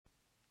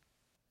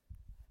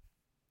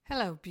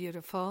Hello,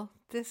 beautiful.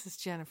 This is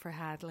Jennifer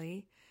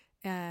Hadley,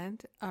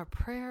 and our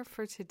prayer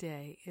for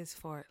today is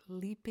for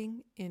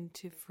leaping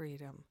into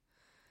freedom.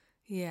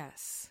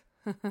 Yes,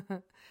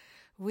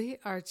 we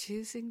are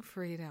choosing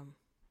freedom.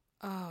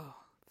 Oh,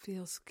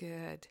 feels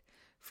good.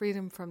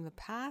 Freedom from the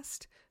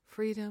past,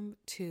 freedom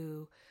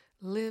to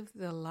live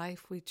the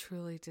life we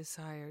truly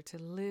desire, to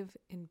live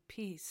in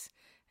peace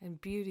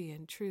and beauty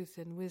and truth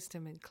and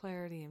wisdom and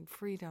clarity and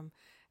freedom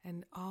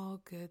and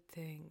all good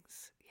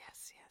things.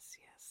 Yes, yes,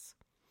 yes.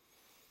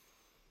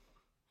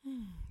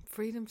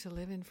 Freedom to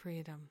live in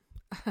freedom.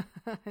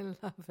 I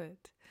love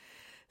it.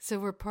 So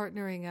we're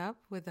partnering up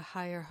with the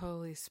higher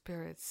Holy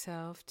Spirit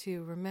self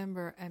to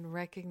remember and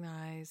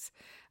recognize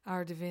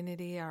our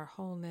divinity, our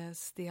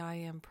wholeness. The I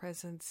Am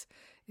presence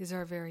is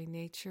our very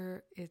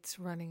nature. It's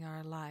running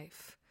our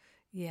life.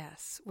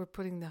 Yes, we're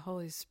putting the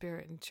Holy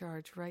Spirit in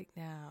charge right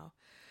now.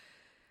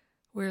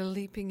 We're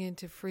leaping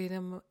into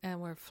freedom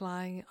and we're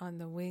flying on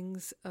the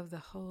wings of the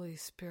Holy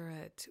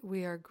Spirit.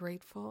 We are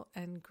grateful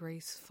and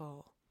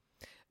graceful.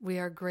 We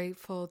are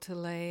grateful to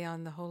lay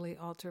on the holy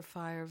altar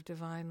fire of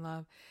divine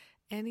love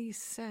any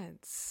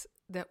sense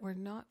that we're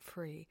not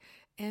free,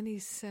 any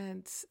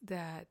sense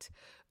that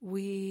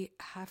we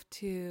have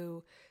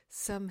to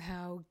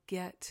somehow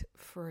get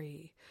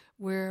free.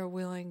 We're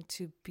willing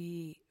to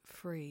be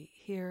free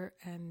here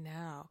and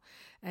now,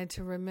 and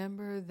to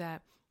remember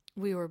that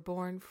we were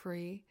born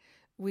free.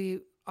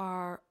 We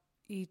are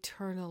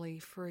eternally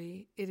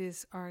free. It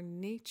is our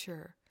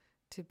nature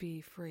to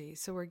be free.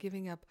 So we're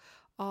giving up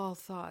all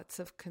thoughts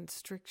of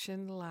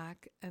constriction,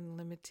 lack, and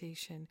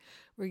limitation.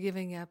 We're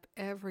giving up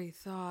every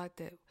thought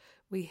that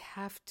we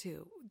have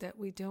to, that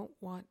we don't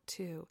want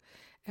to,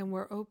 and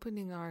we're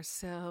opening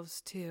ourselves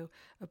to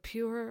a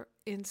pure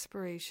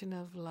inspiration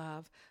of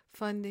love,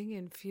 funding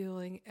and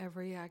fueling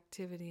every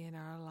activity in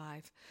our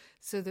life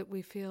so that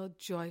we feel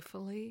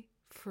joyfully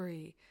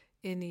free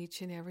in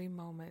each and every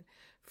moment,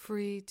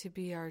 free to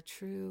be our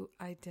true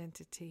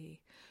identity.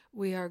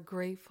 We are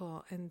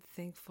grateful and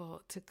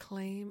thankful to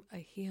claim a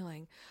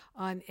healing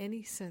on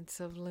any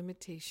sense of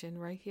limitation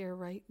right here,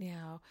 right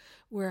now.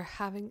 We're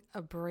having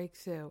a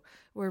breakthrough.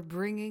 We're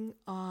bringing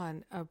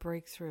on a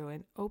breakthrough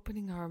and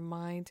opening our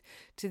mind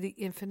to the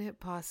infinite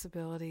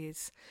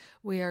possibilities.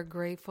 We are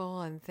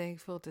grateful and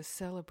thankful to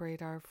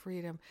celebrate our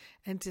freedom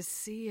and to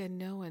see and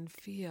know and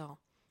feel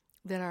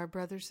that our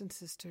brothers and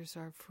sisters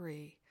are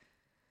free.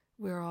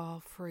 We're all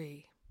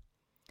free.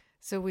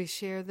 So we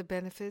share the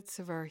benefits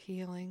of our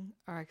healing,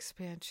 our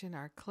expansion,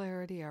 our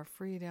clarity, our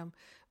freedom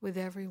with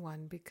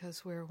everyone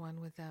because we're one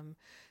with them.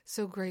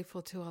 So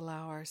grateful to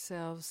allow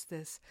ourselves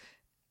this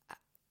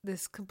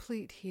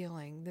complete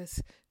healing, this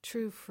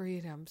true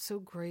freedom. So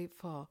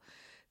grateful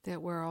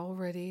that we're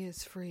already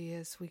as free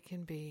as we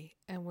can be,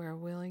 and we're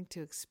willing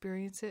to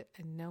experience it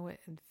and know it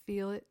and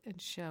feel it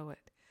and show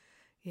it.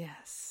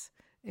 Yes.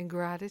 In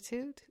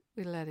gratitude,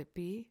 we let it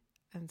be,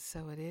 and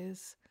so it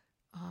is.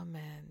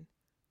 Amen.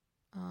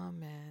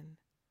 Amen.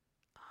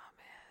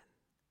 Amen.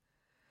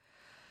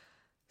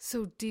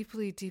 So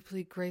deeply,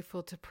 deeply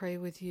grateful to pray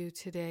with you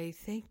today.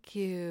 Thank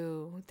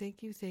you.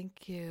 Thank you.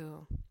 Thank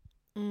you.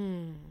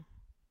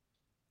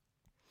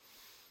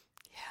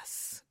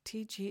 Yes.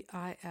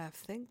 TGIF.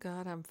 Thank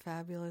God I'm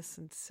fabulous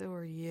and so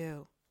are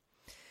you.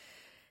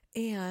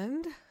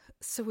 And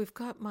so we've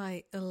got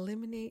my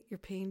Eliminate Your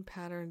Pain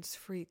Patterns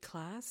free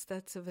class.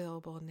 That's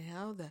available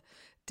now. The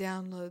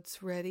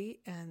download's ready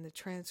and the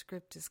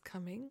transcript is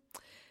coming.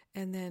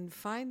 And then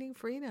Finding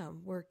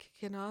Freedom. We're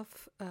kicking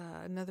off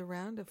another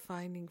round of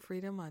Finding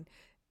Freedom on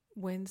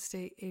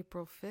Wednesday,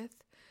 April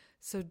 5th.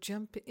 So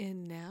jump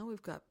in now.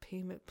 We've got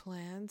payment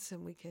plans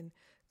and we can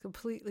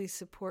completely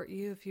support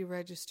you. If you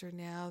register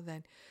now,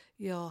 then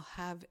you'll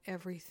have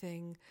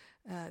everything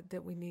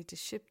that we need to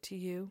ship to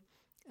you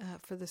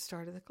for the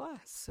start of the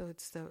class. So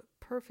it's the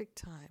perfect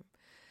time.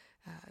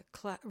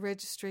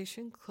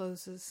 Registration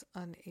closes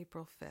on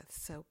April 5th.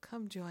 So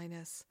come join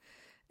us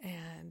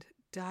and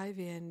dive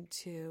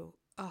into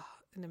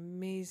an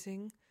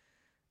amazing,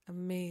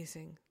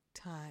 amazing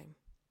time.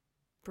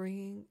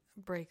 Bringing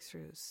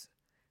breakthroughs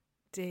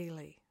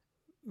daily,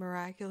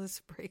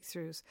 miraculous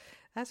breakthroughs.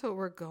 That's what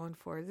we're going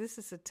for. This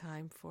is a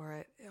time for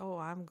it. Oh,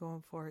 I'm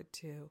going for it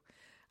too.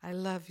 I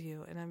love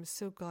you, and I'm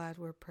so glad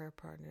we're prayer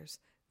partners.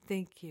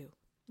 Thank you.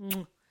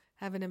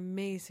 Have an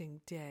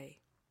amazing day.